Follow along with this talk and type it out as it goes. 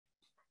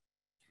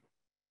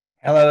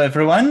Hello,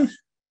 everyone.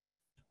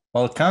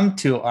 Welcome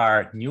to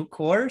our new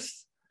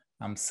course.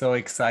 I'm so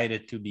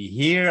excited to be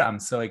here. I'm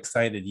so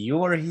excited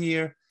you are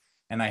here.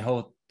 And I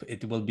hope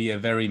it will be a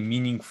very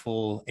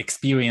meaningful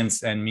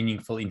experience and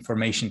meaningful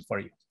information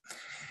for you.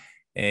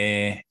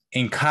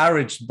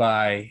 Encouraged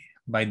by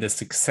the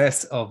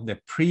success of the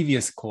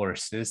previous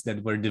courses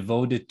that were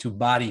devoted to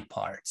body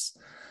parts,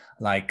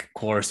 like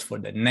course for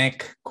the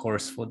neck,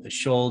 course for the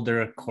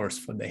shoulder, course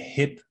for the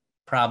hip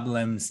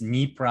problems,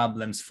 knee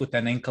problems, foot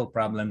and ankle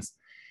problems,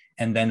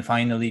 and then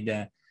finally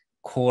the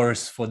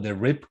course for the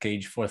rib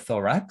cage for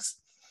thorax,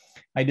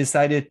 I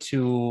decided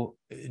to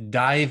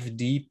dive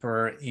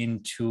deeper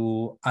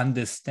into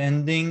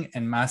understanding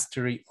and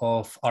mastery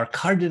of our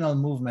cardinal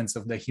movements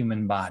of the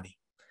human body.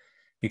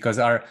 Because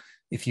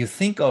if you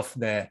think of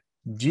the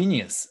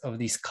genius of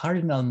these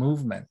cardinal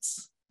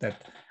movements,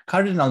 that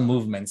cardinal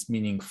movements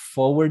meaning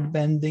forward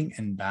bending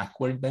and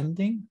backward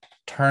bending,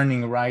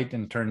 turning right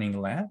and turning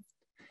left,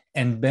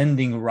 and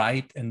bending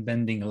right and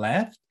bending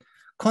left,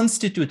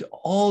 constitute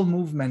all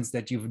movements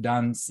that you've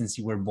done since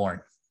you were born,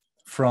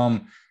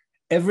 from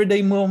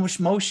everyday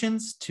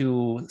motions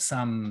to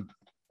some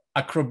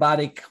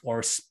acrobatic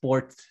or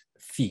sport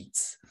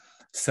feats.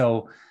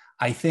 So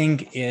I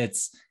think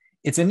it's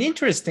an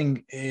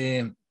interesting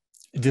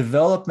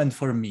development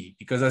for me,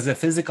 because as a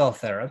physical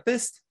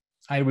therapist,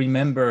 I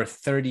remember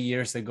 30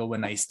 years ago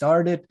when I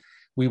started,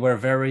 we were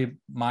very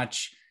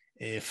much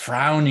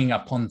frowning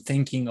upon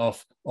thinking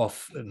of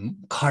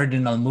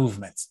cardinal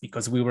movements,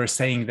 because we were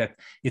saying that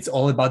it's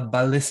all about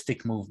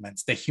ballistic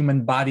movements. The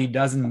human body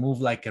doesn't move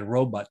like a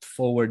robot,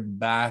 forward,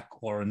 back,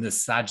 or in the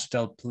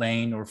sagittal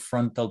plane or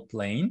frontal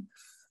plane,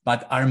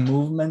 but our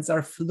movements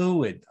are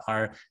fluid,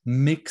 are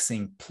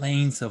mixing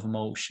planes of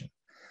motion.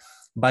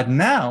 But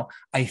now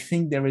I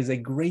think there is a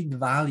great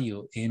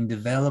value in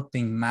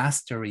developing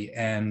mastery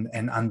and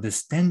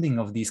understanding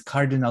of these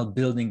cardinal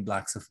building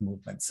blocks of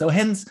movement. So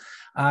hence,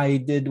 I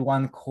did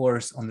one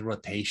course on the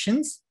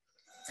rotations.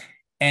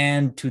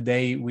 And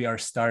today we are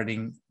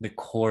starting the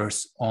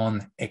course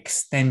on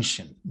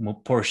extension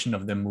portion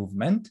of the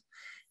movement.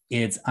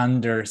 It's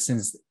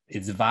since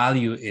its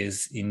value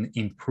is in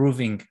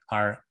improving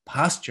our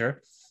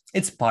posture,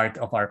 it's part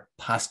of our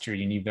Posture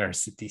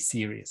University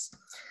series.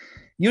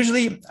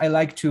 Usually, I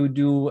like to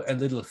do a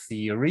little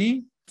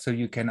theory so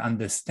you can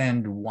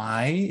understand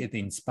why it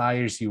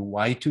inspires you,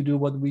 why to do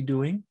what we're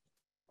doing.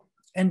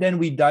 And then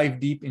we dive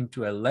deep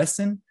into a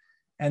lesson.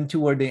 And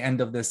toward the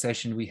end of the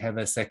session, we have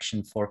a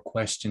section for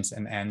questions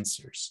and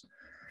answers.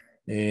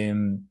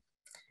 In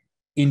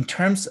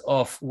terms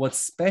of what's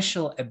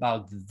special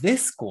about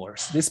this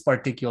course, this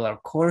particular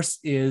course,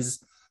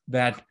 is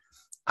that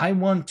I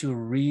want to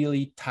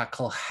really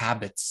tackle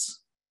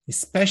habits,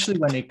 especially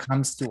when it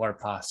comes to our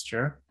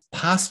posture.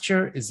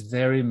 Posture is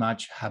very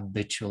much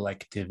habitual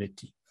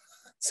activity.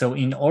 So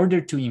in order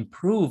to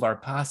improve our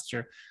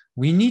posture,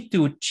 we need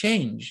to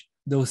change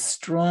those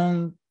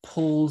strong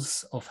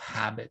pulls of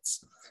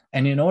habits.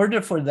 And in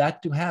order for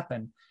that to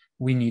happen,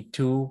 we need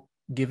to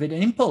give it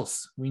an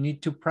impulse. We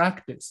need to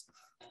practice.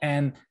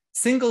 And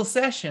single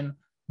session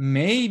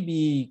may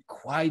be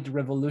quite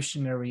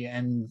revolutionary,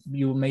 and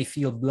you may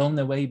feel blown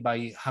away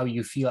by how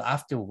you feel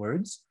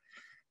afterwards.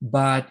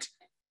 But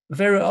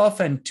very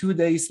often, 2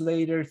 days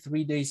later,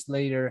 3 days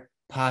later,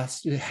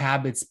 past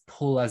habits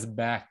pull us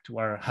back to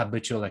our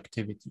habitual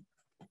activity.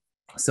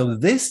 So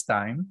this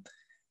time,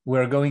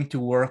 we're going to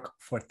work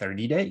for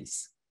 30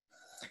 days.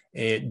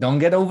 Don't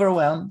get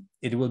overwhelmed.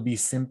 It will be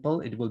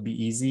simple. It will be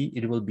easy.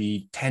 It will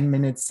be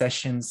 10-minute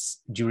sessions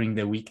during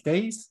the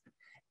weekdays.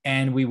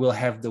 And we will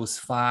have those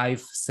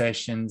 5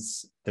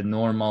 sessions, the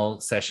normal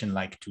session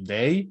like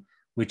today,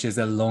 which is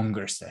a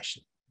longer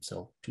session.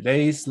 So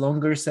today's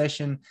longer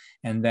session,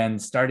 and then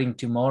starting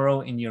tomorrow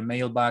in your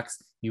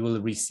mailbox, you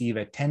will receive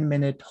a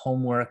 10-minute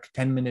homework,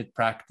 10-minute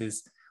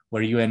practice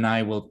where you and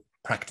I will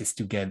practice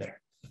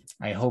together.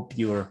 I hope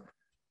you're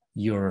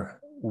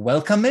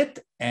welcome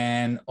it.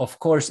 And of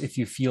course, if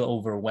you feel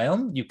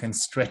overwhelmed, you can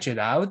stretch it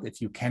out.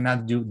 If you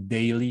cannot do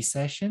daily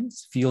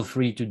sessions, feel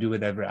free to do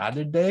it every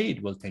other day.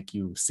 It will take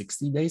you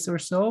 60 days or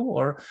so,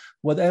 or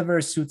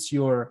whatever suits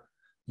your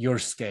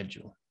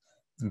schedule.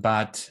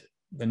 But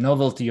the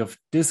novelty of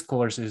this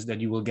course is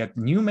that you will get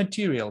new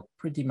material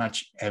pretty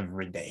much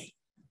every day.